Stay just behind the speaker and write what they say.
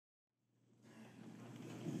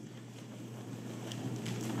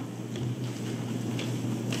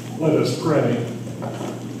Let us pray.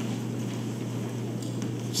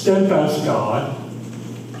 Steadfast God,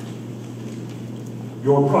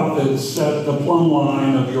 your prophets set the plumb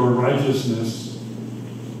line of your righteousness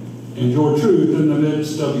and your truth in the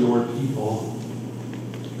midst of your people.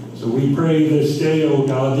 So we pray this day, O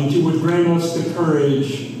God, that you would grant us the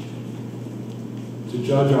courage to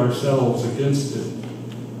judge ourselves against it.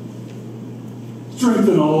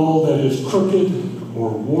 Strengthen all that is crooked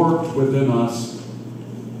or warped within us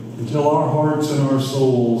until our hearts and our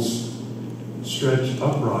souls stretch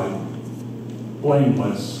upright,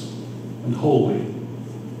 blameless, and holy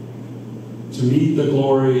to meet the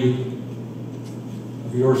glory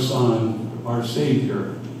of your Son, our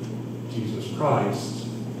Savior, Jesus Christ.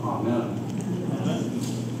 Amen.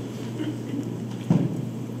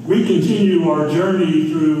 We continue our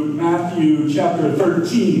journey through Matthew chapter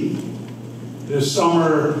 13. This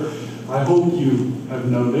summer, I hope you have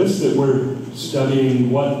noticed that we're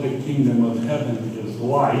studying what the kingdom of heaven is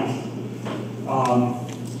like.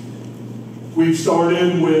 We've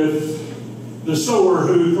started with the sower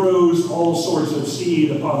who throws all sorts of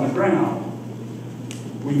seed upon the ground.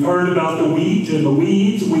 We've heard about the wheat and the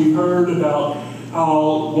weeds. We've heard about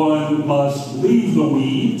how one must leave the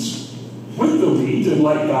weeds with the wheat and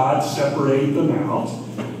let God separate them out.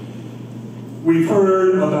 We've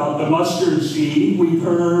heard about the mustard seed. We've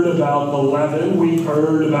heard about the leaven. We've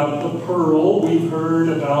heard about the pearl. We've heard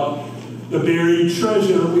about the buried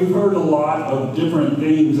treasure. We've heard a lot of different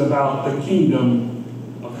things about the kingdom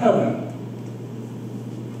of heaven.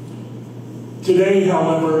 Today,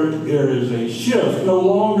 however, there is a shift. No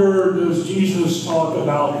longer does Jesus talk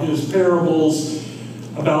about his parables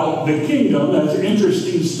about the kingdom as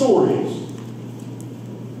interesting stories.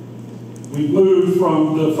 We've moved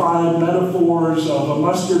from the 5 metaphors of a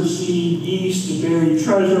mustard seed, yeast, a buried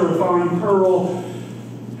treasure, a fine pearl,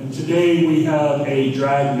 and today we have a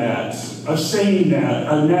drag net, a seine net,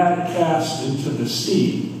 a net cast into the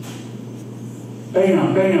sea.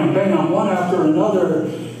 Bam, bam, bam, one after another.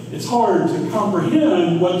 It's hard to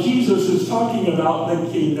comprehend what Jesus is talking about the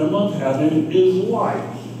kingdom of heaven is like.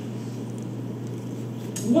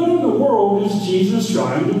 What in the world is Jesus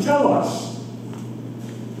trying to tell us?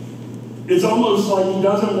 It's almost like he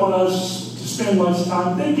doesn't want us to spend much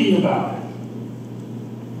time thinking about it,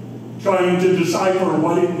 trying to decipher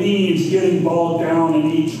what it means, getting bogged down in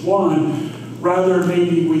each one. Rather,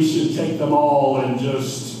 maybe we should take them all and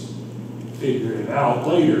just figure it out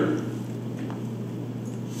later.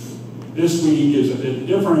 This week is a bit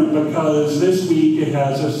different because this week it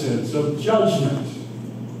has a sense of judgment.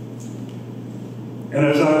 And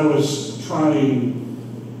as I was trying,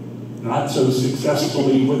 not so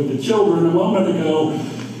successfully with the children a moment ago,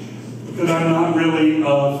 because I'm not really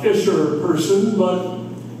a fisher person, but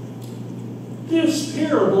this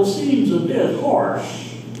parable seems a bit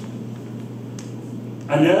harsh.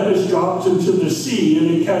 A net is dropped into the sea and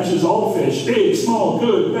it catches all fish, big, small,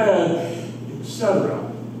 good, bad, etc.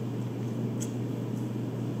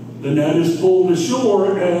 The net is pulled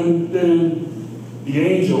ashore, and then the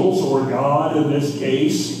angels, or God in this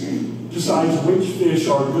case, decides which fish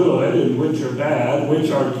are good and which are bad,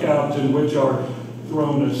 which are kept and which are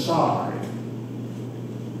thrown aside.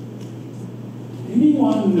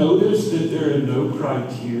 Anyone notice that there are no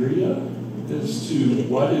criteria as to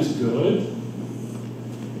what is good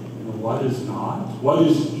and what is not? What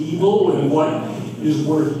is evil and what is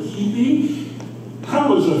worth keeping?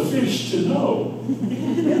 How is a fish to know?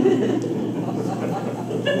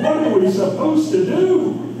 What are we supposed to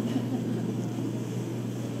do?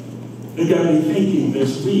 It got me thinking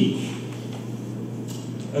this week.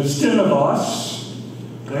 As 10 of us,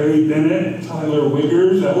 Larry Bennett, Tyler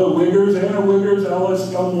Wiggers, Ella Wiggers, Anna Wiggers, Alice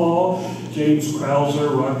Gumlaw, James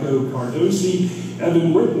Krauser, Rocco Cardosi,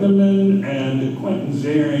 Evan Whitman, and Quentin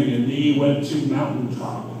Zaring and me went to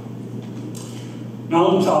Mountaintop.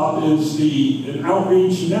 Mountaintop is an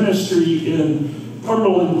outreach ministry in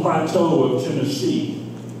Cumberland Plateau of Tennessee.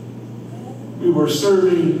 We were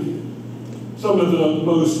serving some of the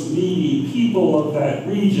most needy people of that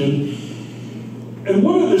region. And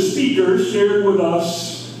one of the speakers shared with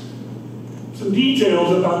us some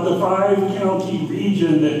details about the 5-county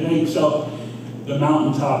region that makes up the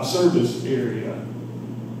Mountaintop service area.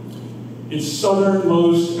 It's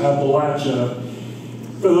southernmost Appalachia.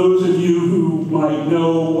 For those of you who might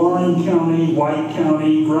know, Warren County, White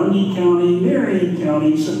County, Grundy County, Marion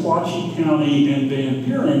County, Sequatchie County, and Van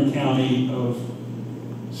Buren County of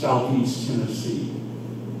southeast Tennessee.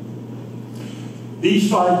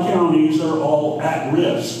 These 5 counties are all at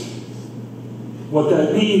risk. What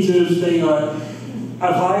that means is they have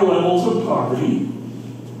high levels of poverty,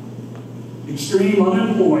 extreme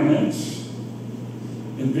unemployment,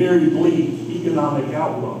 and very bleak economic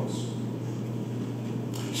outlooks.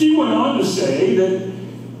 She went on to say that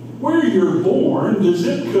where you're born, the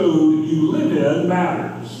zip code you live in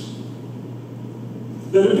matters.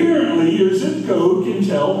 That apparently your zip code can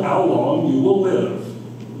tell how long you will live.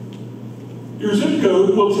 Your zip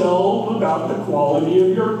code will tell about the quality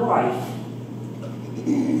of your life.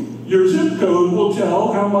 Your zip code will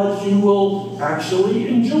tell how much you will actually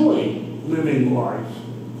enjoy living life.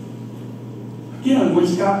 Again,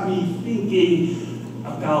 which got me thinking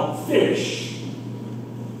about fish.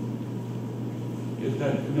 Get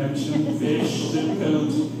that connection? Fish, zip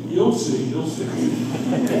codes. You'll see, you'll see.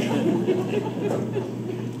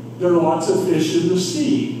 There are lots of fish in the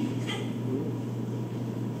sea.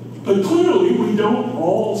 But clearly, we don't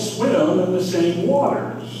all swim in the same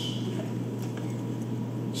waters.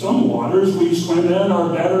 Some waters we swim in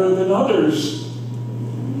are better than others.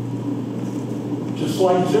 Just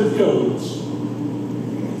like zip codes.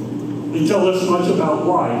 They tell us much about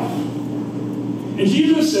life. And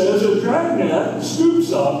Jesus says a dragnet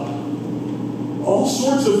scoops up all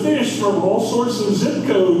sorts of fish from all sorts of zip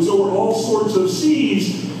codes or all sorts of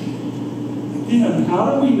seas. Again,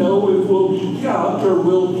 how do we know if we'll be kept or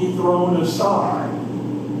will be thrown aside?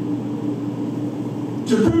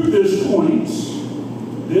 To prove this point,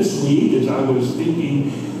 this week, as I was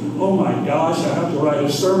thinking, oh my gosh, I have to write a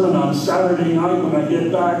sermon on Saturday night when I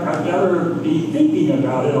get back. I better be thinking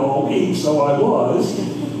about it all week, so I was.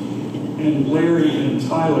 And Larry and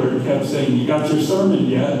Tyler kept saying, you got your sermon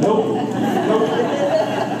yet? Nope.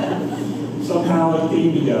 Somehow it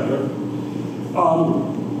came together.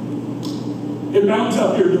 At Mount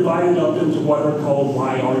Up, you're divided up into what are called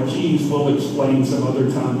YRGs. We'll explain some other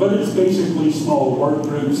time. But it's basically small work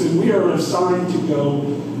groups, and we are assigned to go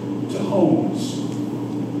to homes.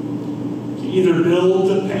 To either build,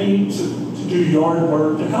 to paint, to do yard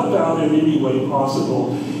work, to help out in any way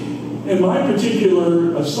possible. And my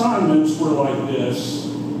particular assignments were like this.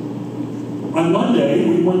 On Monday,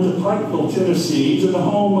 we went to Pikeville, Tennessee, to the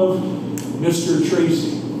home of Mr.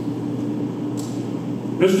 Tracy.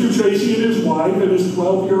 Mr. Tracy and his wife and his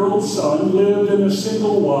 12-year-old son lived in a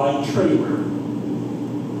single-wide trailer.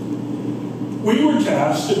 We were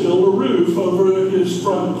tasked to build a roof over his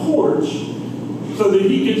front porch so that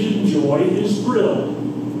he could enjoy his grill.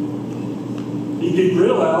 He could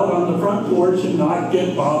grill out on the front porch and not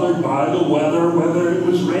get bothered by the weather, whether it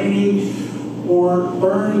was raining or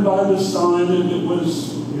burned by the sun if it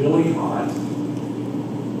was really hot.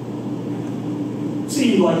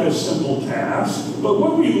 Seemed like a simple task, but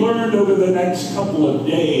what we learned over the next couple of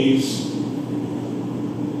days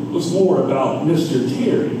was more about Mr.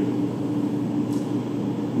 Terry.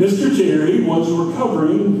 Mr. Terry was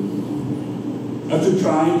recovering after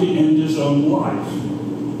trying to end his own life.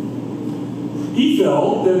 He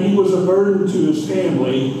felt that he was a burden to his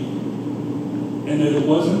family and that it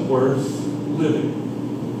wasn't worth living.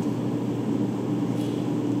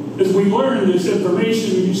 As we learn this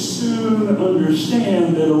information, we soon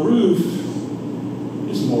understand that a roof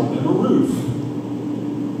is more than a roof.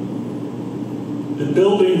 That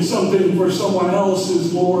building something for someone else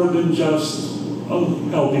is more than just a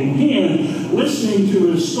helping hand. Listening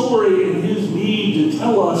to his story and his need to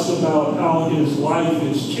tell us about how his life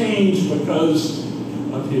has changed because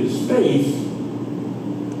of his faith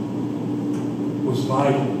was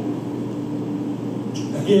vital.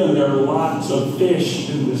 Again, there are lots of fish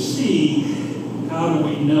in the sea. How do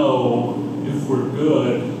we know if we're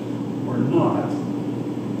good or not?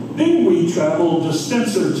 Then we traveled to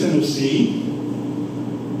Spencer, Tennessee.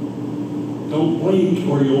 Don't blink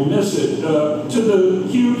or you'll miss it. To the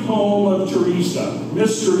cute home of Teresa.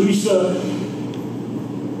 Miss Teresa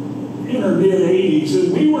in her mid-80s,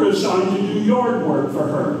 and we were assigned to do yard work for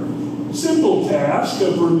her. Simple task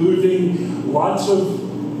of removing lots of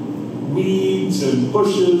weeds and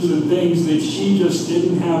bushes and things that she just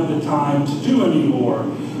didn't have the time to do anymore.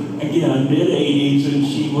 Again, mid-80s, and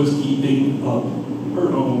she was keeping up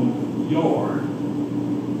her own yard.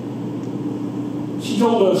 She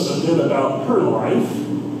told us a bit about her life.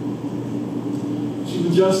 She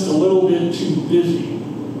was just a little bit too busy.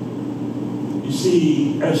 You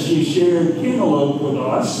see, as she shared Cantaloupe with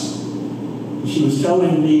us, she was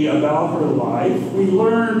telling me about her life, we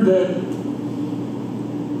learned that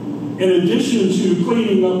in addition to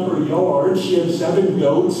cleaning up her yard, she had 7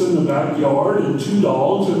 goats in the backyard and 2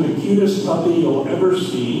 dogs and the cutest puppy you'll ever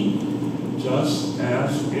see. Just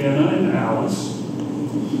ask Anna and Alice.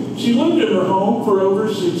 She lived in her home for over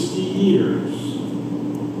 60 years.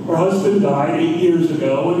 Her husband died 8 years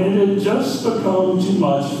ago, and it had just become too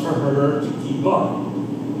much for her to keep up.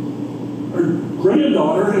 Her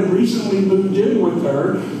granddaughter had recently moved in with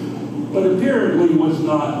her, but apparently was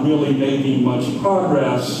not really making much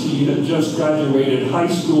progress. She had just graduated high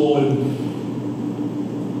school and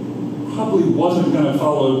probably wasn't going to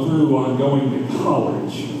follow through on going to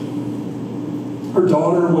college. Her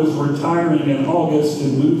daughter was retiring in August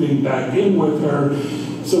and moving back in with her,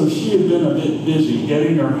 so she had been a bit busy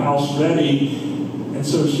getting her house ready, and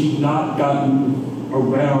so she'd not gotten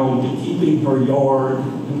around to keeping her yard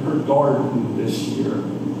and her garden this year.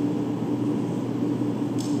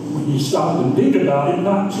 When you stop and think about it,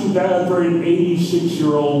 not too bad for an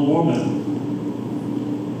 86-year-old woman.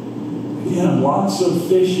 Again, lots of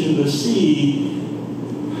fish in the sea.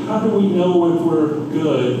 How do we know if we're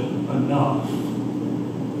good enough?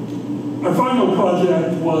 Our final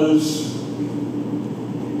project was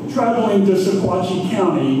traveling to Sequatchie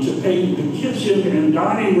County to paint the kitchen and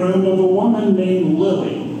dining room of a woman named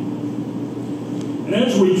Lily. And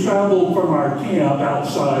as we traveled from our camp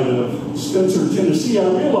outside of Spencer, Tennessee, I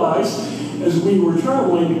realized as we were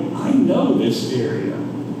traveling, I know this area.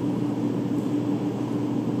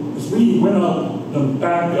 As we went up the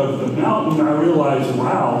back of the mountain, I realized,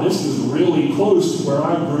 wow, this is really close to where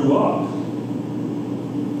I grew up.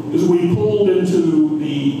 As we pulled into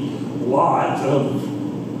the lot of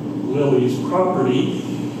Lily's property,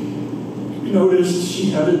 we noticed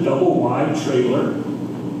she had a double-wide trailer.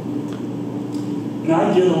 And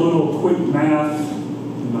I did a little quick math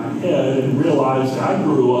in my head and realized I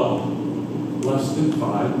grew up less than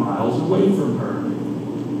 5 miles away from her.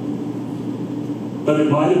 But it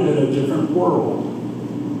might have been a different world.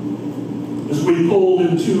 As we pulled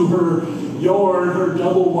into her yard, her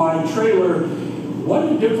double-wide trailer, what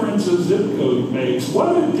a difference a zip code makes.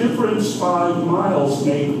 What a difference 5 miles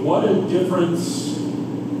make. What a difference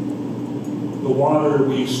the water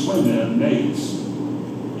we swim in makes.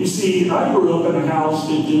 You see, I grew up in a house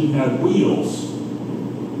that didn't have wheels.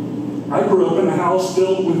 I grew up in a house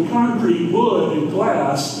built with concrete, wood, and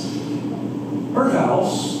glass. Her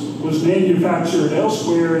house was manufactured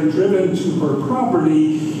elsewhere and driven to her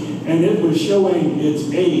property, and it was showing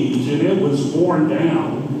its age, and it was worn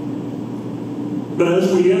down. But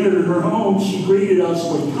as we entered her home, she greeted us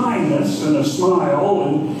with kindness and a smile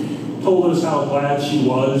and told us how glad she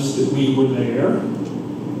was that we were there.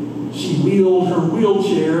 She wheeled her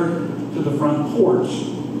wheelchair to the front porch.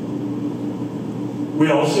 We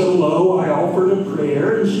all said hello. I offered a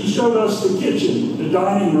prayer, and she showed us the kitchen, the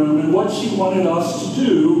dining room, and what she wanted us to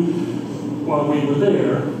do while we were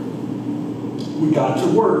there. We got to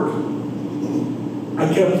work. I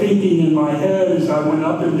kept thinking in my head as I went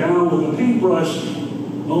up and down with a paintbrush,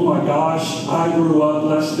 oh my gosh, I grew up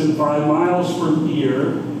less than 5 miles from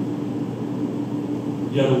here,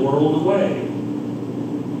 yet a world away.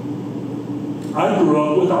 I grew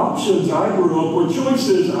up with options. I grew up with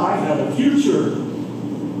choices. I had a future.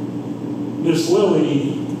 Miss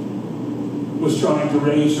Lily was trying to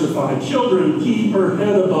raise her 5 children, keep her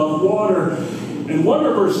head above water, and one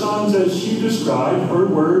of her sons, as she described, her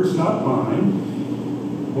words, not mine,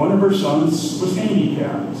 one of her sons was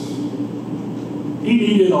handicapped. He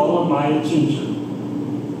needed all of my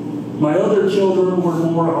attention. My other children were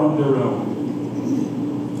more on their own.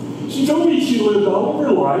 She told me she lived all of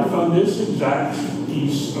her life on this exact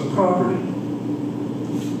piece of property.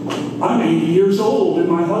 I'm 80 years old, and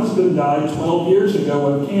my husband died 12 years ago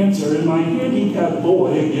of cancer, and my handicapped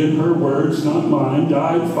boy, again her words, not mine,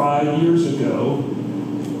 died 5 years ago.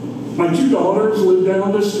 My 2 daughters live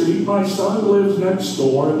down the street. My son lives next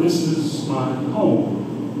door. This is my home.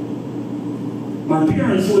 My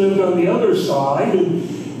parents lived on the other side, and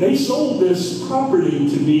they sold this property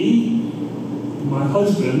to me, my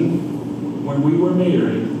husband, when we were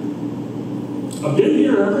married. I've been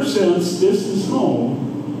here ever since. This is home.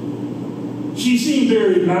 She seemed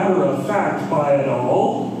very matter-of-fact by it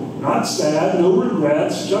all. Not sad, no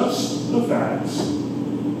regrets, just the facts.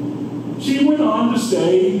 She went on to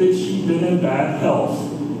say that she'd been in bad health.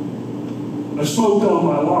 I smoked all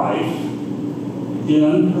my life.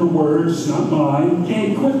 Again, her words, not mine.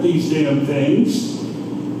 Can't quit these damn things.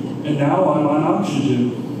 And now I'm on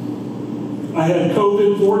oxygen. I had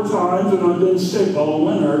COVID 4 times, and I've been sick all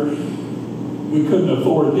winter. We couldn't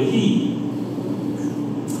afford the heat.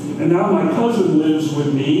 And now my cousin lives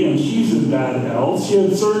with me, and she's in bad health. She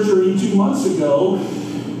had surgery 2 months ago.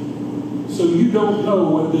 So you don't know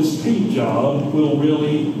what this paint job will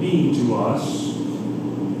really mean to us.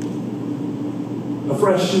 A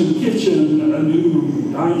fresh new kitchen, a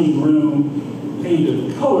new dining room,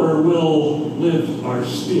 painted color will lift our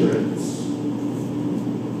spirits.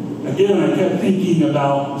 Again, I kept thinking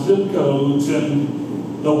about zip codes and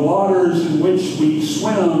the waters in which we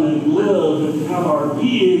swim and live and have our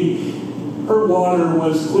being. Her water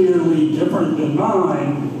was clearly different than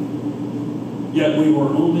mine. yet we were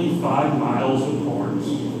only 5 miles apart.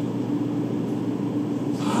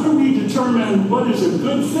 So how do we determine what is a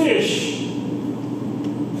good fish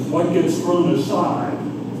and what gets thrown aside?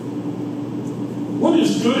 What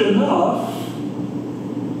is good enough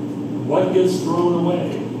and what gets thrown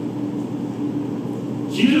away?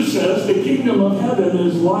 Jesus says the kingdom of heaven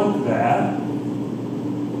is like that,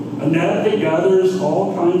 a net that gathers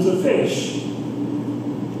all kinds of fish.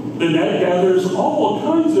 The net gathers all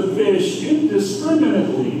kinds of fish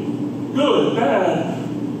indiscriminately, good, bad,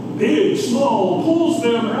 big, small, pulls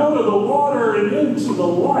them out of the water and into the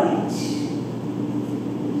light.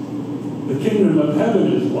 The kingdom of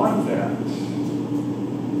heaven is like that.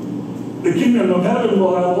 The kingdom of heaven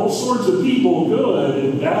will have all sorts of people, good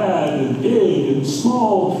and bad and big and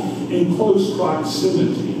small, in close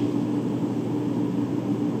proximity.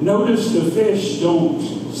 Notice the fish don't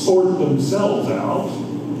sort themselves out.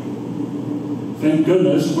 Thank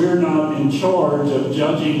goodness we're not in charge of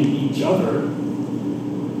judging each other,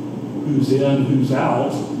 who's in, who's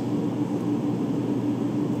out.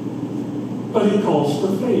 But it calls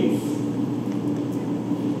for faith.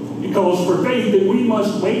 It calls for faith that we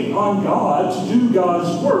must wait on God to do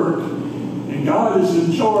God's work, and God is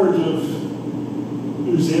in charge of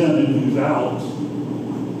who's in and who's out.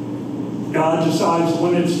 God decides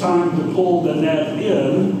when it's time to pull the net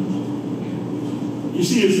in. You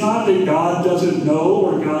see, it's not that God doesn't know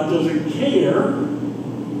or God doesn't care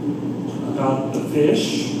about the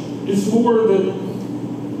fish. It's more that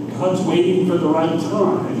God's waiting for the right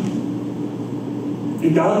time.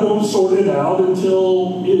 And God won't sort it out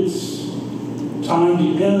until it's time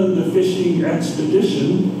to end the fishing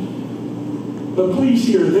expedition. But please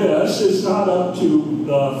hear this, it's not up to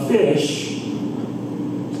the fish,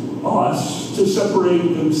 us, to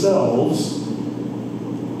separate themselves.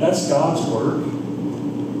 That's God's work.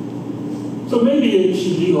 So maybe it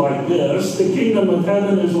should be like this. The kingdom of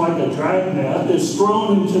heaven is like a dragnet that's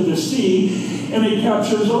thrown into the sea, and it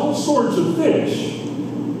captures all sorts of fish.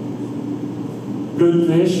 Good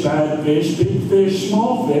fish, bad fish, big fish,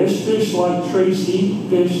 small fish, fish like Tracy,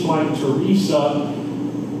 fish like Teresa,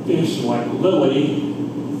 fish like Lily,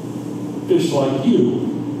 fish like you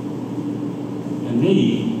and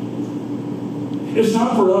me. It's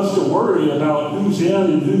not for us to worry about who's in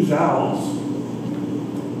and who's out.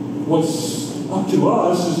 What's up to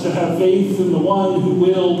us is to have faith in the one who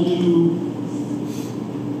will do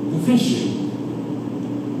the fishing.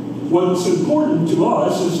 What's important to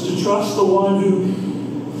us is to trust the one who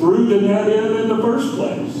threw the net in the first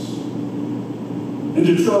place, and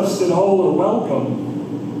to trust that all are welcome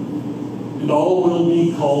and all will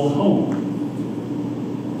be called home.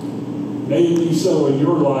 May it be so in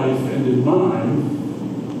your life and in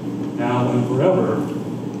mine, now and forever.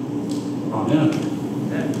 Amen.